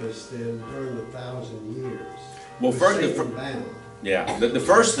purpose then during the 1,000 years? Well, Yeah, the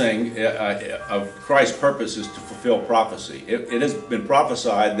first thing of Christ's purpose is to fulfill prophecy. It has been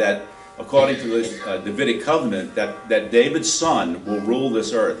prophesied that, according to the Davidic covenant, that David's son will rule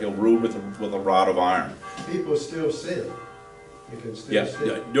this earth. He'll rule with a rod of iron. People still sin. They can still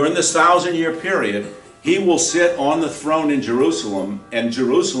sin. During this 1,000-year period, he will sit on the throne in Jerusalem, and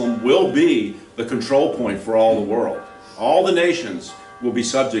Jerusalem will be the control point for all the world. All the nations will be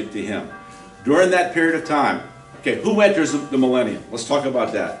subject to him. During that period of time, okay, who enters the millennium? Let's talk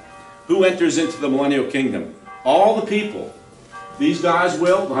about that. Who enters into the millennial kingdom? All the people. These guys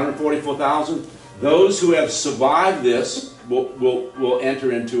will, 144,000. Those who have survived this will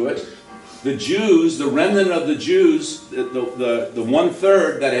enter into it. The Jews, the remnant of the Jews, the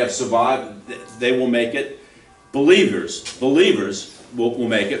 1/3 that have survived, they will make it. Believers will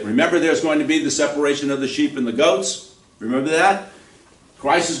make it. Remember, there's going to be the separation of the sheep and the goats. Remember that?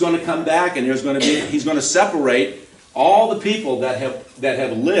 Christ is going to come back, and he's going to separate all the people that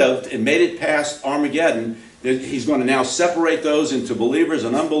have lived and made it past Armageddon. He's going to now separate those into believers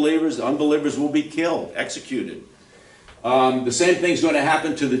and unbelievers. The unbelievers will be killed, executed. The same thing's going to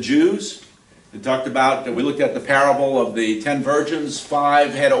happen to the Jews. We looked at the parable of the 10 virgins.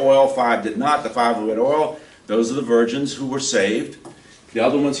 5 had oil, 5 did not. The 5 who had oil, those are the virgins who were saved. The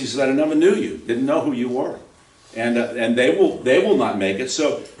other ones, he says, I never knew you, didn't know who you were. And they will not make it.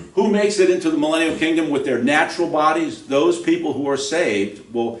 So who makes it into the millennial kingdom with their natural bodies? Those people who are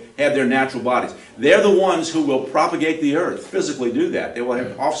saved will have their natural bodies. They're the ones who will propagate the earth, physically do that. They will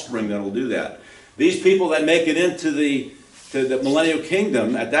have offspring that will do that. These people that make it into the millennial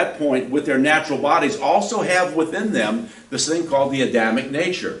kingdom at that point with their natural bodies also have within them this thing called the Adamic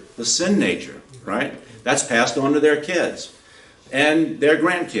nature, the sin nature, right? That's passed on to their kids and their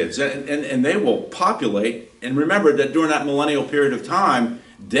grandkids, and they will populate. And remember that during that millennial period of time,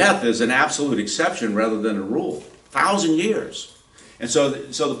 death is an absolute exception rather than a rule. 1,000 years. And so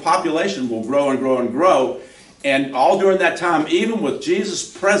the population will grow and grow and grow. And all during that time, even with Jesus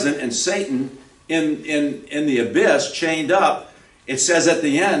present and Satan in the abyss, chained up, it says at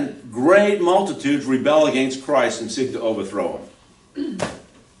the end, great multitudes rebel against Christ and seek to overthrow him.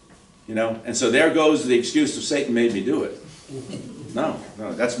 You know? And so there goes the excuse of Satan made me do it. No,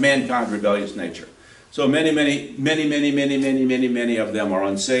 that's mankind's rebellious nature. So many of them are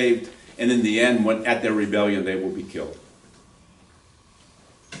unsaved, and in the end, at their rebellion, they will be killed.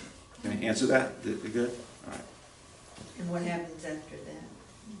 Can I answer that? Is it good? All right. And what happens after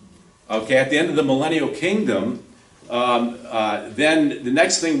that? Okay, at the end of the millennial kingdom, then the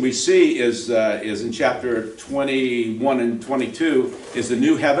next thing we see is in chapter 21 and 22, is the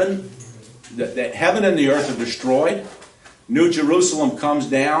new heaven. The heaven and the earth are destroyed. New Jerusalem comes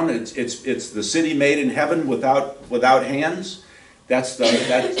down. It's the city made in heaven without hands. That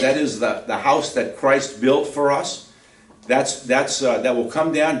is the house that Christ built for us. That will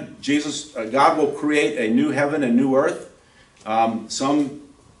come down. God will create a new heaven and new earth. Some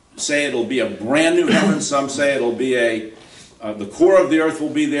say it'll be a brand new heaven. Some say it'll be the core of the earth will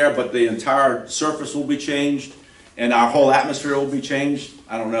be there, but the entire surface will be changed, and our whole atmosphere will be changed.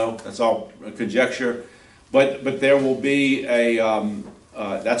 I don't know. That's all conjecture. But there will be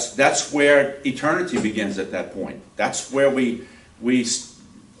that's where eternity begins at that point. That's where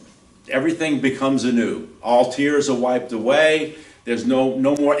everything becomes anew. All tears are wiped away. There's no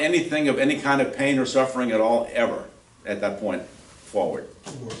more anything of any kind of pain or suffering at all ever at that point forward.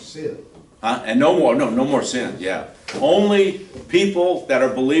 No more sin. And no more sin, yeah. Only people that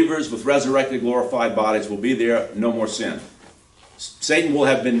are believers with resurrected, glorified bodies will be there, no more sin. Satan will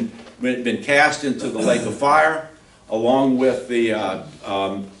have been cast into the lake of fire, along with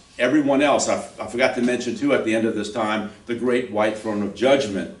everyone else. I forgot to mention, too, at the end of this time, the great white throne of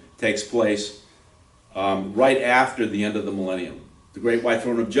judgment takes place right after the end of the millennium. The great white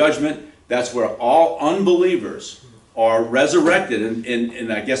throne of judgment, that's where all unbelievers are resurrected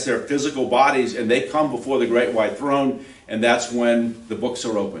in I guess, their physical bodies, and they come before the great white throne, and that's when the books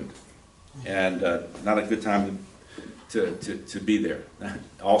are opened. And not a good time to be there.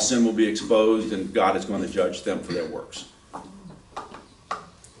 All sin will be exposed, and God is going to judge them for their works.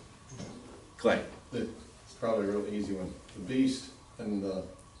 Clay. It's probably a real easy one. The beast and the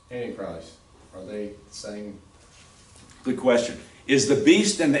Antichrist, are they the same? Good question. Is the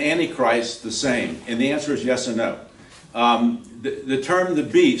beast and the Antichrist the same? And the answer is yes and no. The term the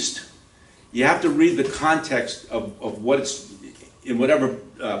beast, you have to read the context of what it's, in whatever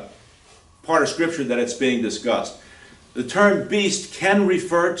part of Scripture that it's being discussed. The term beast can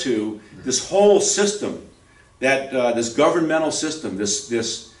refer to this whole system, this governmental system, the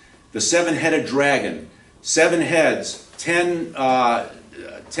 7-headed dragon, 7 heads, 10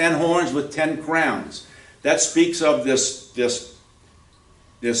 horns with 10 crowns. That speaks of this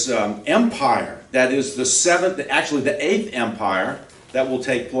empire that is the seventh, actually the eighth empire that will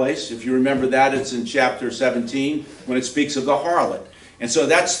take place. If you remember that, it's in chapter 17 when it speaks of the harlot. And so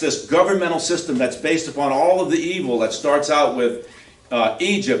that's this governmental system that's based upon all of the evil that starts out with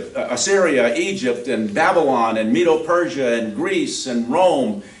Egypt, Assyria, Egypt, and Babylon, and Medo-Persia, and Greece, and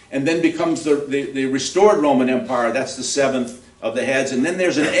Rome, and then becomes the restored Roman Empire. That's the seventh of the heads. And then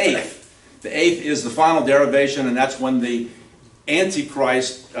there's an eighth. The eighth is the final derivation, and that's when the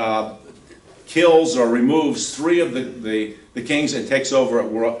Antichrist kills or removes three of the kings and takes over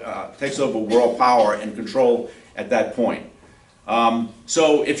world power and control at that point.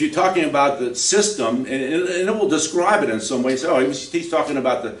 So if you're talking about the system, and it will describe it in some ways, oh, he's talking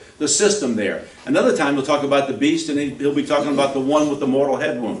about the system there. Another time he'll talk about the beast, and he'll be talking about the one with the mortal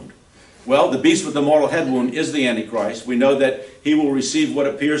head wound. Well, the beast with the mortal head wound is the Antichrist. We know that he will receive what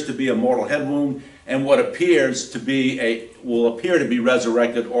appears to be a mortal head wound, and what appears to be will appear to be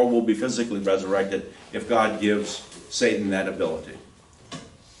resurrected, or will be physically resurrected if God gives Satan that ability.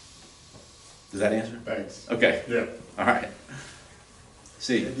 Does that answer? Thanks. Okay. Yeah. All right.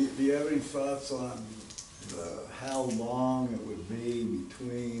 See. Do you have any thoughts on how long it would be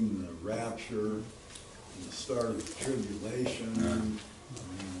between the rapture and the start of the tribulation? I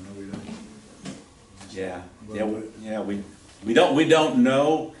mean, we don't. We don't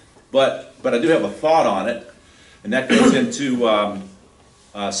know, but I do have a thought on it, and that goes into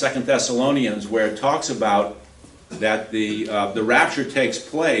 2 Thessalonians, where it talks about that the rapture takes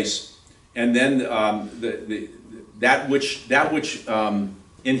place, and then that which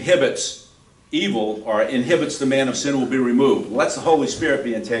inhibits evil or inhibits the man of sin will be removed. Well, that's the Holy Spirit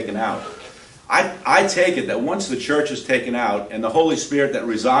being taken out. I take it that once the church is taken out and the Holy Spirit that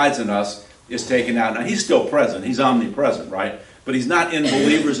resides in us is taken out, now he's still present, he's omnipresent, right? But he's not in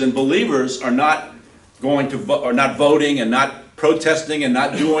believers, and believers are not going to are not voting and not protesting and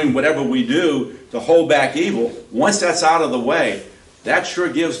not doing whatever we do to hold back evil. Once that's out of the way, that sure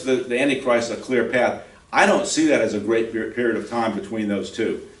gives the Antichrist a clear path. I don't see that as a great period of time between those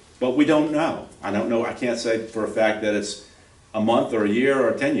two. But we don't know. I don't know. I can't say for a fact that it's a month or a year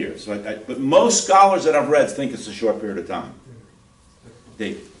or 10 years. But most scholars that I've read think it's a short period of time.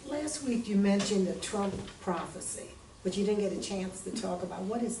 Dave. Last week you mentioned the Trump prophecy, but you didn't get a chance to talk about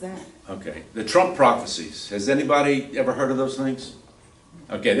what is that? Okay. The Trump prophecies. Has anybody ever heard of those things?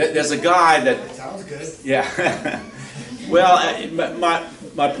 Okay. There's a guy that... Sounds good. Yeah. Well,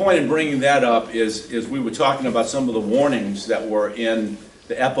 my point in bringing that up is we were talking about some of the warnings that were in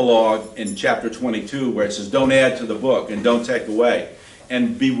the epilogue in chapter 22, where it says, don't add to the book and don't take away,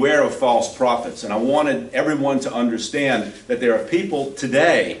 and beware of false prophets. And I wanted everyone to understand that there are people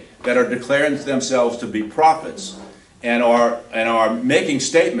today that are declaring themselves to be prophets and are making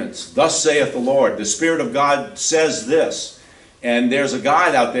statements, thus saith the Lord, the Spirit of God says this. And there's a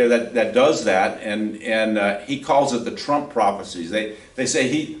guy out there that does that, and he calls it the Trump prophecies. They say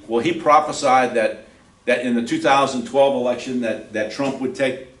he prophesied that in the 2012 election that Trump would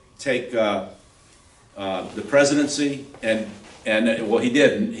take the presidency, and well, he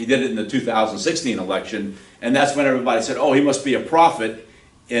didn't. He did it in the 2016 election, and that's when everybody said, oh, he must be a prophet.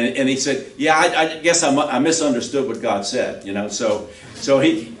 And he said, yeah, I guess I misunderstood what God said, you know. So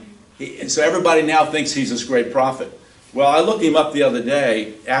everybody now thinks he's this great prophet. Well, I looked him up the other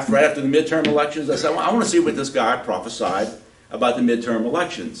day, right after the midterm elections. I said, well, I want to see what this guy prophesied about the midterm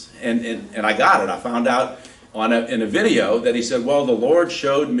elections. And I got it. I found out in a video that he said, well, the Lord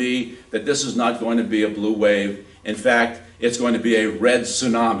showed me that this is not going to be a blue wave. In fact, it's going to be a red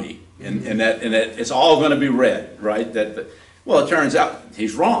tsunami. And that it's all going to be red, right? Well, it turns out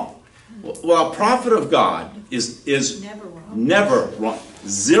he's wrong. Well, a prophet of God is never wrong.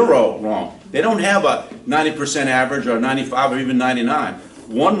 Zero wrong. They don't have a 90% average or 95 or even 99.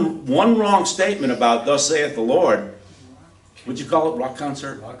 One wrong statement about thus saith the Lord. What'd you call it? Rock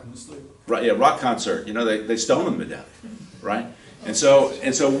concert? Rock in the sleep. Right, yeah, rock concert. You know, they stone them to death, right? And so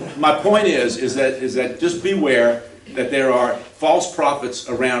my point is that just beware that there are false prophets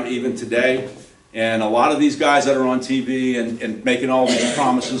around even today, and a lot of these guys that are on TV and making all these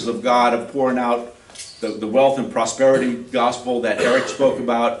promises of God, of pouring out the wealth and prosperity gospel that Eric spoke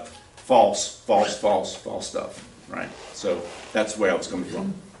about, false stuff, right? So that's where I was coming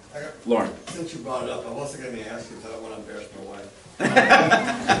from. Lauren. Since you brought it up, I wasn't going to ask you because I don't want to embarrass my wife.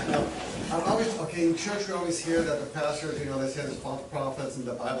 In church we always hear that the pastors, they say there's false prophets, and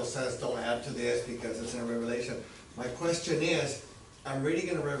the Bible says don't add to this because it's in Revelation. My question is, I'm reading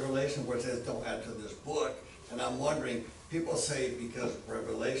in Revelation where it says don't add to this book, and I'm wondering, people say because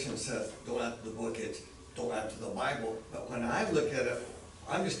Revelation says don't add to the book, it's don't add to the Bible, but when I look at it,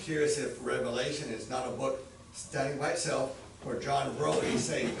 I'm just curious if Revelation is not a book standing by itself, where John wrote, he's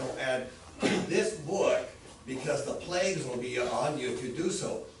saying, don't add to this book, because the plagues will be on you if you do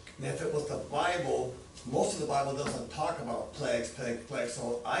so. And if it was the Bible, most of the Bible doesn't talk about plagues,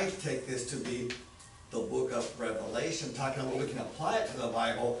 so I take this to be the book of Revelation, talking about we can apply it to the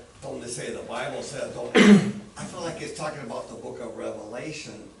Bible, but when they say the Bible says don't add, I feel like it's talking about the book of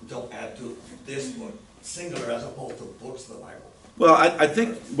Revelation, don't add to this book, singular as opposed to books of the Bible. Well, I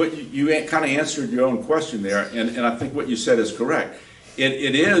think what you kind of answered your own question there, and I think what you said is correct.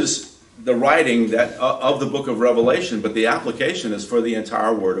 It is the writing that of the book of Revelation, but the application is for the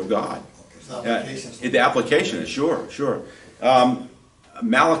entire Word of God. The application is, sure.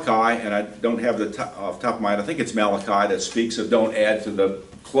 Malachi, and I don't have the off the top of my head, I think it's Malachi that speaks of don't add to the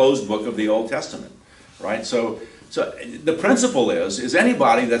closed book of the Old Testament, right? So the principle is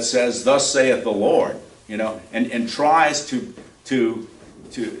anybody that says, "Thus saith the Lord," you know, and tries to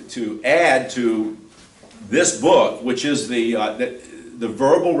add to this book, which is the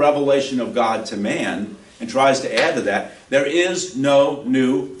verbal revelation of God to man, and tries to add to that, there is no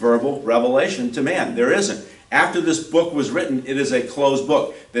new verbal revelation to man. There isn't. After this book was written, it is a closed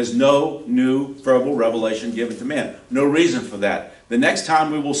book. There's no new verbal revelation given to man. No reason for that. The next time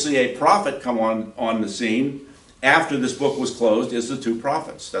we will see a prophet come on the scene after this book was closed is the two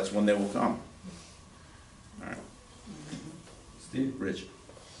prophets. That's when they will come. All right. Steve? Rich.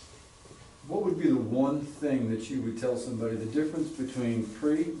 What would be the one thing that you would tell somebody, the difference between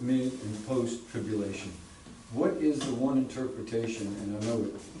pre, mid, and post-tribulation? What is the one interpretation, and I know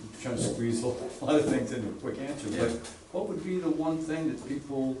we're trying to squeeze a lot of things into a quick answer, but what would be the one thing that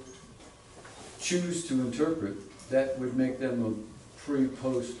people choose to interpret that would make them a pre,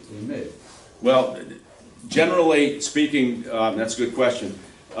 post, or mid? Well, generally speaking, that's a good question.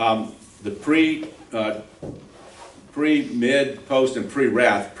 The pre, mid, post, and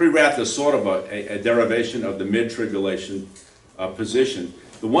pre-wrath. Pre-wrath is sort of a derivation of the mid-tribulation position.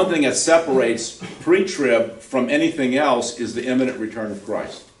 The one thing that separates pre-trib from anything else is the imminent return of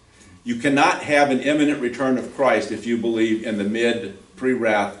Christ. You cannot have an imminent return of Christ if you believe in the mid,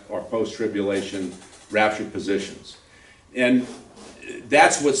 pre-wrath, or post-tribulation rapture positions. And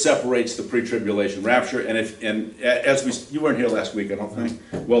that's what separates the pre-tribulation rapture. And you weren't here last week, I don't think.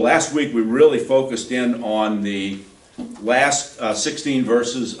 Well, last week we really focused in on the last 16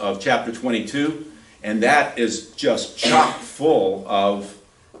 verses of chapter 22, and that is just chock full of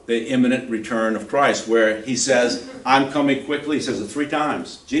the imminent return of Christ, where he says, "I'm coming quickly." He says it 3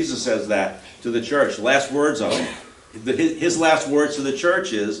 times. Jesus says that to the church. Last words of him. His last words to the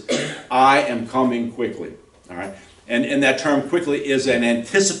church is, "I am coming quickly." All right, and that term "quickly" is an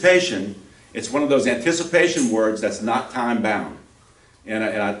anticipation. It's one of those anticipation words that's not time bound. And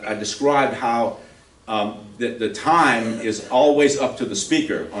I described how the time is always up to the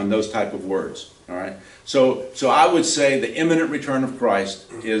speaker on those type of words. All right. So I would say the imminent return of Christ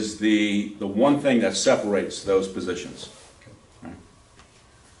is the one thing that separates those positions. Right.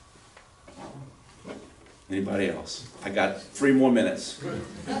 Anybody else? I got 3 more minutes.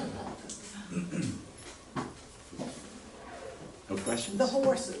 No questions? The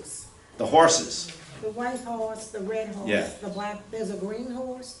horses. The horses. The white horse, the red horse, Yeah. the black, there's a green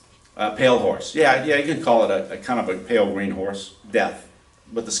horse? Pale horse. Yeah, you can call it a kind of a pale green horse. Death.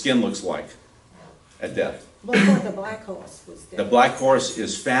 What the skin looks like at death. But what the black horse was The dead. black horse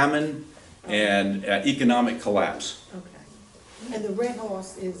is famine and economic collapse. Okay. And the red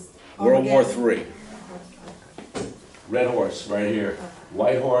horse is? World War Armageddon? III. Red horse right here.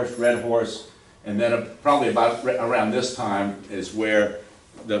 White horse, red horse, and then probably about around this time is where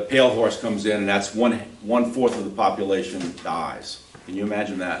the pale horse comes in, and that's one-fourth of the population dies. Can you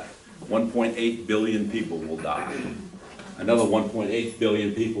imagine that? 1.8 billion people will die. Another 1.8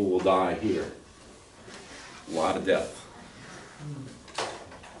 billion people will die here. A lot of death.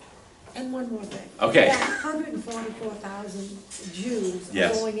 And one more thing. Okay. About 144,000 Jews are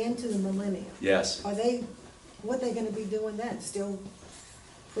Yes. going into the millennium. Yes. What are they gonna be doing then? Still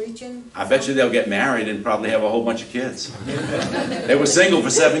preaching? I bet you they'll get married and probably have a whole bunch of kids. They were single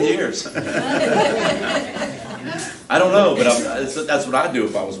for 7 years. I don't know, but that's what I'd do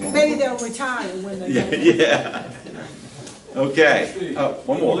if I was one. Maybe they'll retire when they Yeah, yeah. Okay.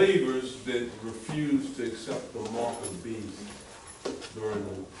 One more. Believers that refuse to accept the mark of the beast during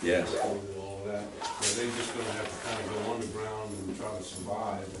the Yes. and all that, so they're just gonna have to kind of go underground and try to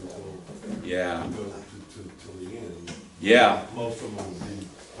survive until Yeah. go to the end. Yeah. Most of them will be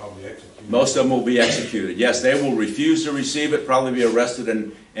probably executed. Most of them will be executed. Yes, they will refuse to receive it, probably be arrested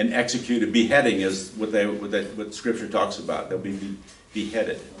and executed. Beheading is what Scripture talks about. They'll be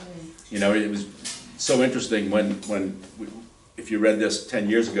beheaded. You know, it was so interesting when if you read this 10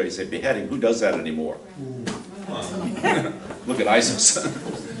 years ago, you say beheading. Who does that anymore? Look at ISIS.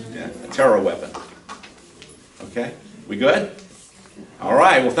 Yeah, a terror weapon. Okay, we good? All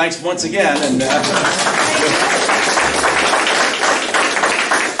right, well, thanks once again. And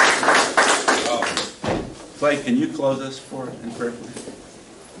Clay, can you close us in prayer,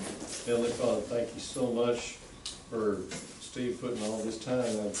 please? Heavenly Father, thank you so much for Steve putting all this time,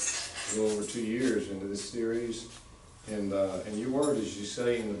 a little over 2 years into this series. And your word, as you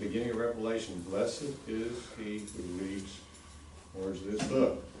say in the beginning of Revelation, blessed is he who reads words of this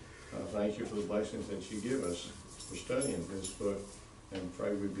book. Thank you for the blessings that you give us for studying this book, and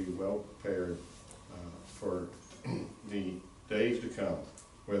pray we'd be well prepared for the days to come,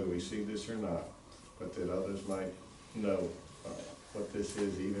 whether we see this or not, but that others might know what this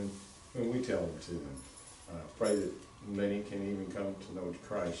is even when we tell them to them. Pray that many can even come to know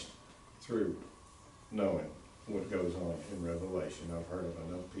Christ through knowing what goes on in Revelation. I've heard of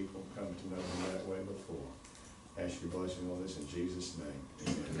enough people come to know him that way before. Ask your blessing on this in Jesus' name.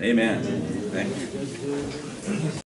 Amen. Amen. Thank you.